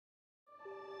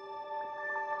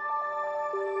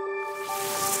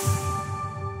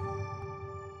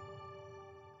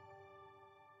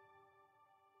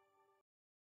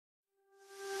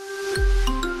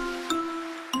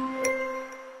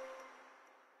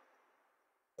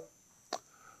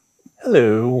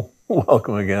Hello,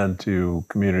 welcome again to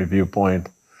Community Viewpoint.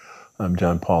 I'm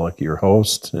John Pollock, your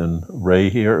host, and Ray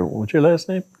here. What's your last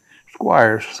name?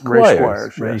 Squyres. Ray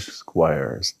Squyres. Ray Yes.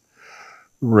 Squyres.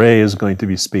 Ray is going to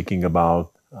be speaking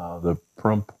about the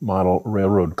Pahrump Model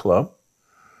Railroad Club.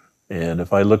 And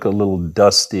if I look a little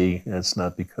dusty, it's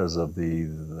not because of the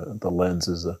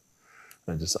lenses.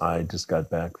 I just got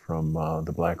back from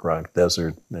the Black Rock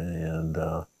Desert and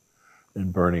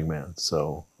Burning Man,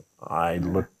 so I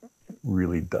look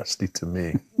really dusty to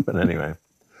me. But anyway,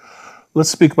 let's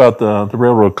speak about the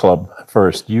Railroad Club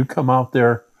first. You come out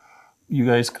there, you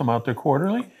guys come out there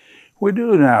quarterly? We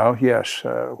do now, yes.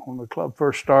 When the club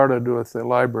first started with the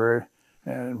library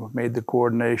and we made the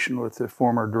coordination with the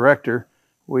former director,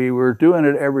 we were doing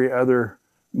it every other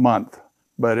month.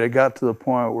 But it got to the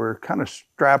point where we're kind of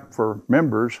strapped for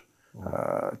members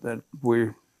that we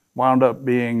wound up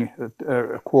being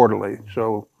quarterly.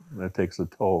 So that takes a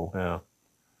toll, yeah,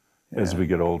 as we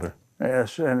get older.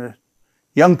 Yes, and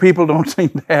young people don't seem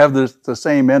to have the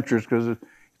same interest because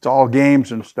it's all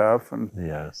games and stuff. And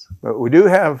yes, but we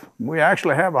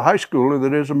actually have a high schooler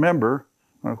that is a member.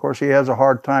 And of course, he has a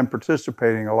hard time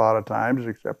participating a lot of times,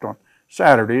 except on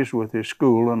Saturdays with his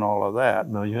school and all of that.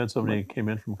 No, you had somebody that came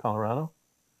in from Colorado?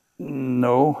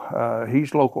 No,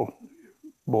 he's local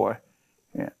boy.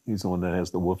 Yeah. He's the one that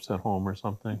has the wolves at home or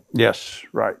something? Yes,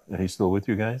 right. And he's still with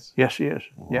you guys? Yes, he is.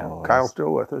 Oh, yeah, Kyle's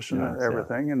still with us and yes,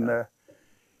 everything. Yeah. And,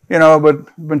 you know, but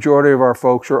the majority of our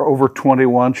folks are over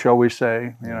 21, shall we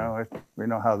say. You know, we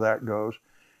know how that goes.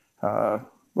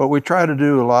 But we try to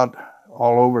do a lot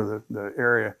all over the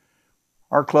area.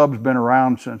 Our club's been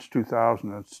around since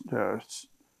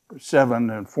 2007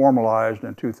 and formalized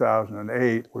in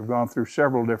 2008. We've gone through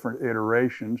several different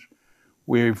iterations.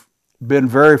 We've been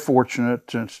very fortunate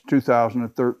since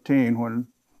 2013 when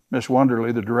Miss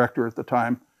Wonderly, the director at the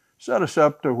time, set us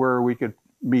up to where we could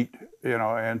meet, you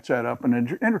know, and set up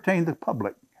and entertain the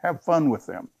public, have fun with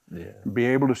them, be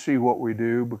able to see what we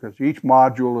do, because each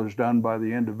module is done by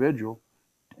the individual,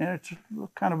 and it's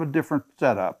kind of a different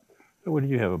setup. What do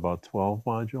you have, about 12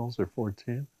 modules or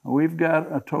 14? We've got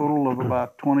a total of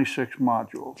about 26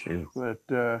 modules. Jeez. But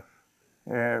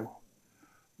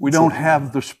we don't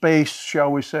have the space,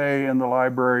 shall we say, in the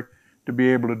library to be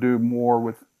able to do more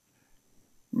with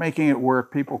making it where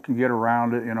people can get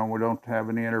around it. You know, we don't have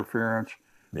any interference.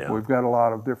 Yeah. We've got a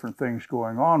lot of different things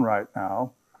going on right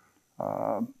now.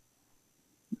 In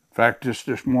fact, just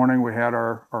this morning we had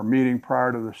our meeting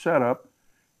prior to the setup,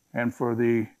 and for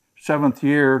the 7th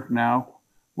year now,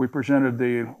 we presented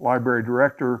the library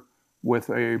director with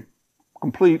a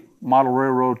complete model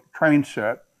railroad train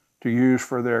set to use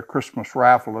for their Christmas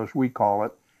raffle, as we call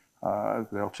it.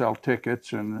 They'll sell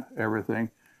tickets and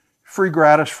everything. Free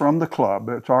gratis from the club.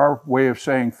 It's our way of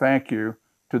saying thank you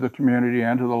to the community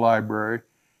and to the library.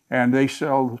 And they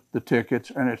sell the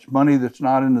tickets, and it's money that's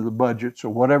not into the budget. So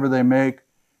whatever they make,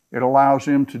 it allows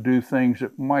them to do things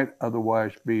that might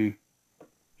otherwise be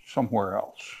somewhere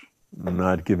else. I'm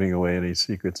not giving away any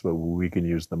secrets, but we can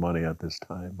use the money at this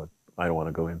time, but I don't want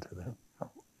to go into that.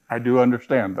 I do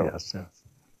understand, though. Yes, yes.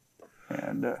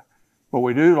 And but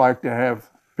we do like to have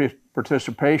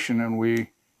participation, and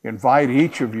we invite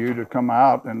each of you to come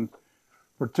out and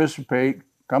participate.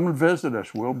 Come and visit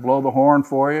us. We'll blow the horn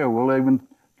for you. We'll even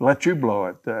let you blow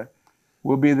it.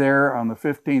 We'll be there on the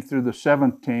 15th through the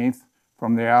 17th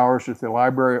from the hours that the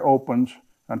library opens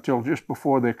until just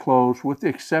before they close, with the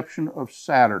exception of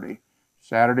Saturday.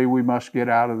 Saturday we must get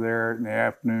out of there in the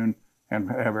afternoon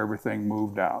and have everything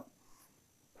moved out.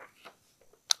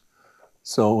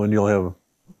 So, and you'll have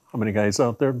how many guys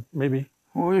out there, maybe?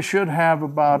 We should have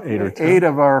about 8 or 10. 8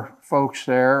 of our folks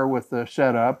there with the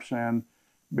setups and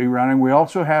be running. We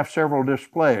also have several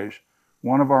displays.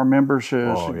 One of our members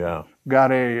has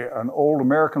got an old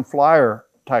American Flyer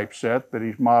type set that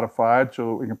he's modified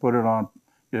so that we can put it on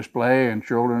display, and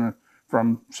children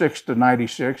from 6 to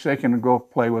 96, they can go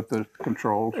play with the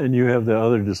controls. And you have the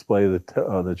other display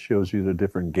that shows you the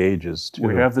different gauges, too.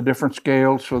 We have the different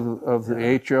scales of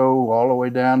the HO all the way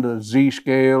down to Z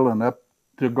scale and up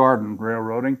to garden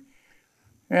railroading.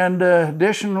 And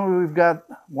additionally, we've got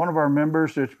one of our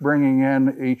members that's bringing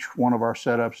in each one of our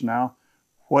setups now,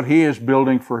 what he is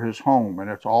building for his home. And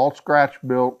it's all scratch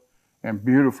built and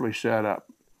beautifully set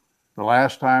up. The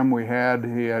last time he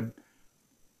had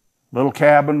little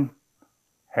cabin,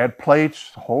 had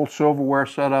plates, the whole silverware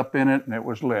set up in it, and it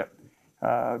was lit.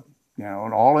 You know,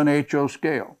 and all in HO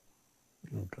scale.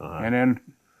 Okay. And then,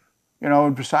 you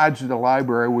know, besides the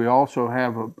library, we also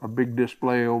have a big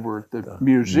display over at the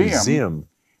museum.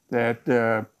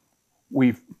 That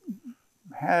we've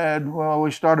had, well,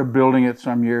 we started building it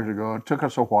some years ago. It took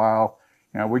us a while.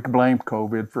 Now, we can blame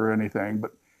COVID for anything,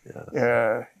 but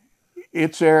Yes.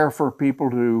 it's there for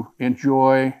people to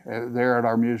enjoy there at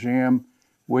our museum.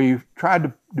 We've tried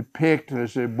to depict,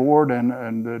 as the board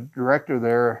and the director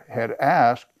there had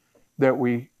asked, that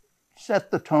we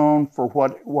set the tone for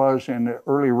what it was in the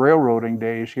early railroading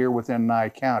days here within Nye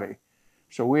County.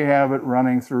 So we have it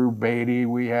running through Beatty,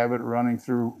 we have it running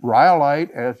through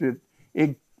Rhyolite, as it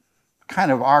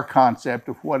kind of our concept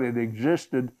of what it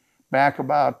existed back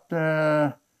about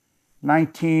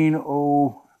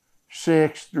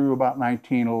 1906 through about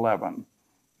 1911.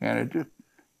 And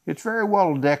it's very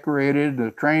well decorated.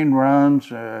 The train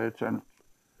runs. It's a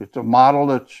model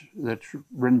that's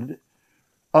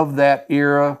of that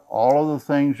era. All of the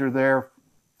things are there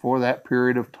for that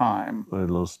period of time. A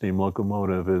little steam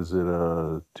locomotive. Is it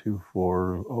a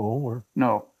 240 or?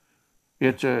 No,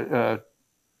 it's a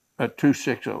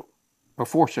 260, a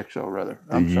 460 rather.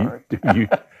 Sorry. Do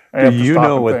you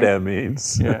know what that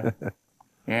means? Yeah.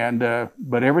 And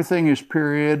but everything is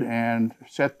period and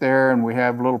set there, and we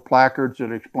have little placards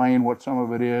that explain what some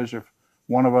of it is. If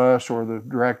one of us or the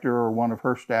director or one of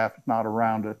her staff is not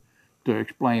around to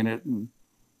explain it, and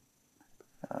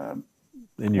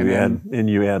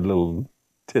you add little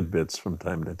tidbits from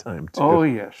time to time too. Oh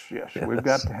yes. We've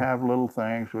got to have little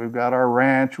things. We've got our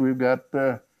ranch. We've got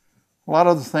a lot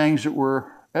of the things that were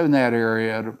in that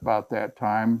area at about that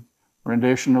time.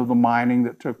 Rendition of the mining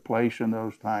that took place in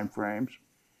those time frames.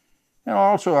 And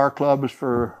also our club is,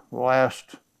 for the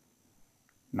last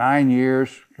 9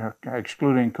 years,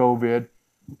 excluding COVID,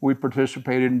 we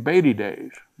participated in Beatty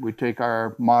Days. We take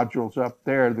our modules up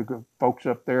there. The folks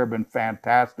up there have been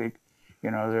fantastic. You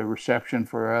know, the reception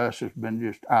for us has been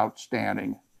just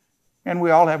outstanding. And we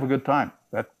all have a good time.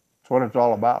 That's what it's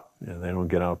all about. Yeah, they don't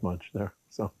get out much there.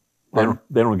 So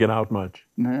they don't get out much.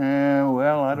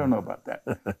 Well, I don't know about that.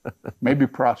 Maybe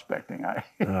prospecting. I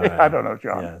don't know,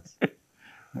 John. Yes.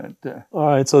 But, all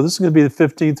right, so this is going to be the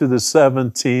 15th through the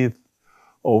 17th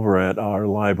over at our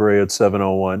library at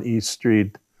 701 East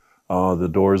Street. The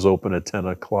doors open at 10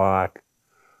 o'clock.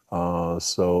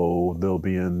 So they'll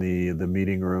be in the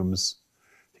meeting rooms.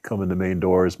 You come in the main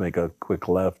doors, make a quick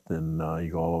left, and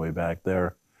you go all the way back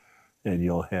there. And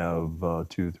you'll have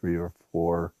 2, 3, or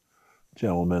 4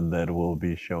 gentlemen that will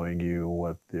be showing you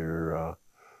what their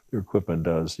equipment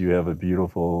does. You have a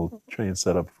beautiful train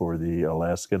setup for the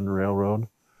Alaskan Railroad.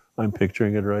 I'm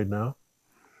picturing it right now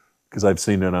because I've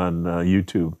seen it on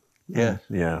YouTube. Yes.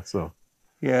 Yeah. So.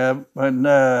 Yeah, but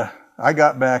I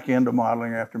got back into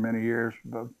modeling after many years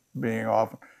of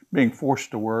being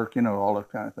forced to work, you know, all those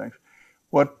kind of things.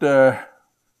 What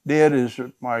did is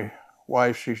my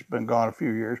wife, she's been gone a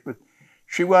few years, but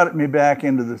she wanted me back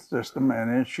into the system, and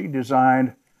then she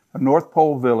designed a North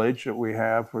Pole village that we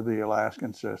have for the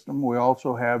Alaskan system. We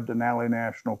also have Denali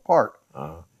National Park.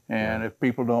 And if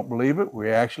people don't believe it,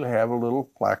 we actually have a little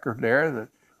placard there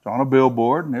that's on a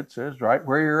billboard, and it says right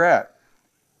where you're at.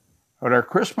 At our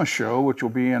Christmas show, which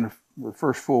will be in the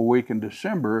first full week in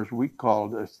December, as we call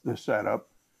this setup,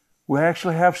 we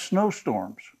actually have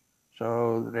snowstorms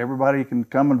so that everybody can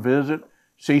come and visit,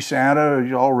 see Santa.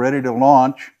 He's all ready to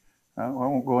launch. I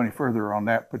won't go any further on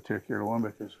that particular one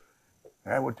because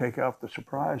that would take off the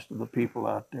surprise to the people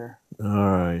out there. All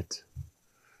right.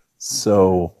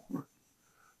 So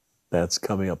that's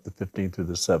coming up the 15th through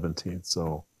the 17th.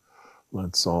 So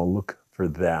let's all look for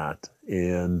that.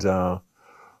 And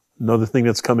another thing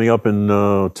that's coming up in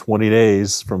 20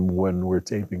 days from when we're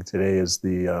taping today is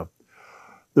the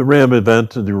RAM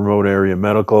event, the Remote Area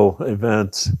Medical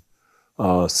event,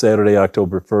 Saturday,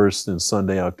 October 1st and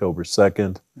Sunday, October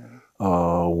 2nd.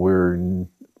 The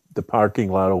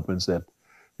parking lot opens and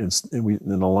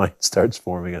the line starts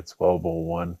forming at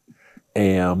 12:01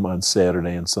 a.m. on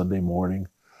Saturday and Sunday morning.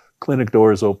 Clinic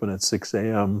doors open at 6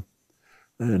 a.m.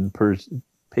 and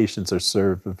patients are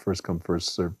served on first come,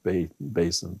 first served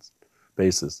basis.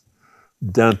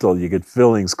 Dental, you get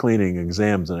fillings, cleaning,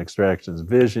 exams, and extractions.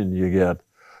 Vision, you get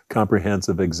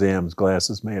comprehensive exams,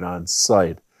 glasses made on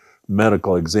site.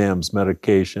 Medical exams,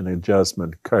 medication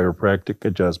adjustment, chiropractic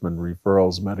adjustment,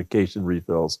 referrals, medication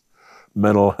refills.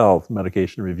 Mental health,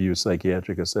 medication review,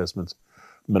 psychiatric assessments,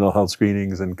 mental health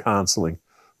screenings and counseling.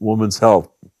 Women's health,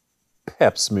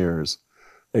 pap smears,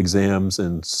 exams,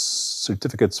 and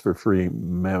certificates for free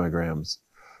mammograms.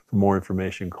 For more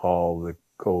information, call the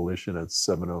coalition at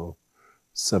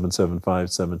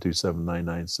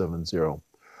 775-727-9970.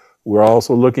 We're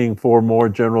also looking for more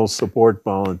general support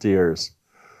volunteers.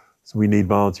 So we need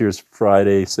volunteers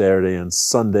Friday, Saturday, and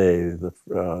Sunday, the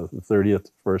 30th,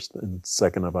 1st, and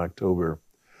 2nd of October.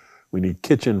 We need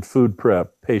kitchen, food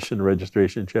prep, patient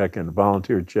registration check-in,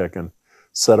 volunteer check-in,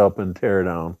 setup and tear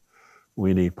down.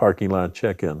 We need parking lot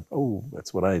check-in. Oh,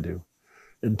 that's what I do.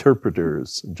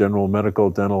 Interpreters, general medical,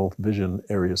 dental, vision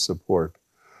area support.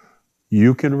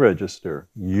 You can register.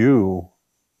 You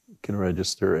can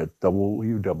register at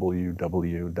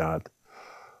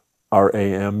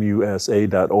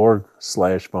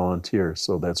www.ramusa.org/volunteer.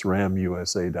 So that's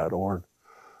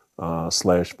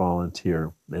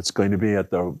ramusa.org/volunteer. It's going to be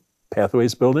at the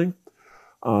Pathways Building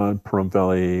on Pahrump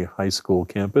Valley High School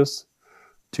campus,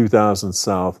 2000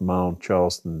 South Mount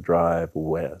Charleston Drive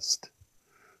West.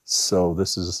 So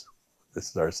this is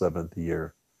our 7th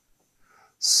year.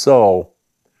 So,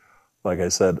 like I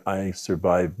said, I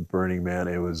survived Burning Man.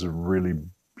 It was really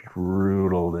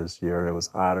brutal this year. It was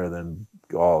hotter than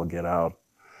all get out.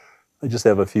 I just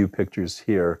have a few pictures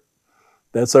here.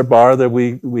 That's our bar that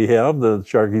we have, the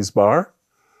Sharky's Bar.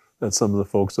 That's some of the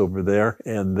folks over there.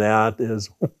 And that is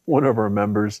one of our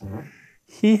members.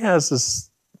 He has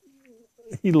this,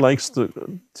 he likes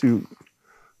to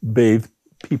bathe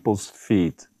people's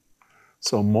feet.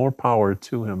 So more power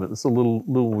to him. It's a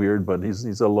little weird, but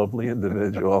he's a lovely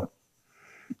individual.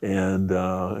 And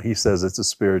he says it's a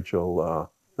spiritual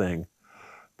thing.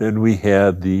 Then we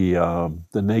had the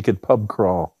naked pub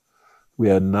crawl. We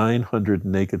had 900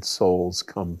 naked souls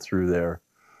come through there.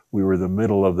 We were the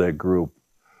middle of that group.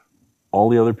 All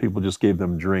the other people just gave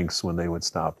them drinks when they would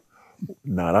stop.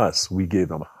 Not us. We gave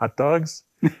them hot dogs,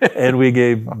 and we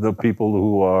gave the people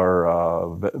who are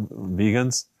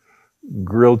vegans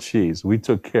grilled cheese. We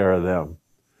took care of them.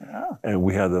 Yeah. And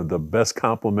we had the best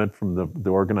compliment from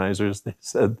the organizers. They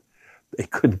said they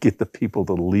couldn't get the people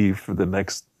to leave for the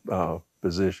next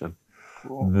position.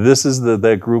 Cool. This is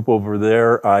that group over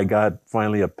there. I got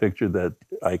finally a picture that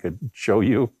I could show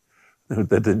you that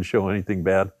didn't show anything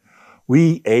bad.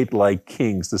 We ate like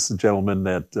kings. This is a gentleman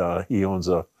that he owns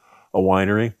a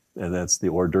winery, and that's the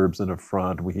hors d'oeuvres in the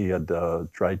front. We had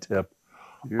tri-tip.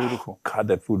 Beautiful. Oh, God,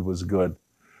 that food was good.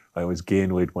 I always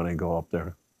gain weight when I go up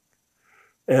there.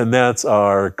 And that's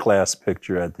our class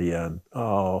picture at the end.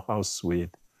 Oh, how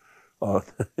sweet.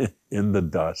 In the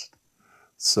dust.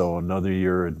 So another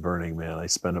year at Burning Man. I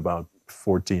spent about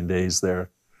 14 days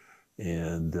there,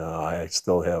 and I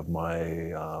still have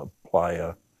my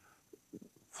playa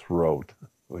throat,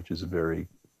 which is very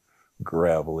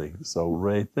gravelly. So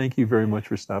Ray, thank you very much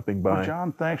for stopping by. Well,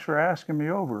 John, thanks for asking me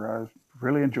over. I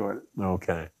really enjoyed it.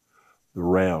 Okay. The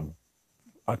Ram,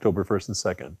 October 1st and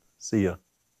 2nd. See ya.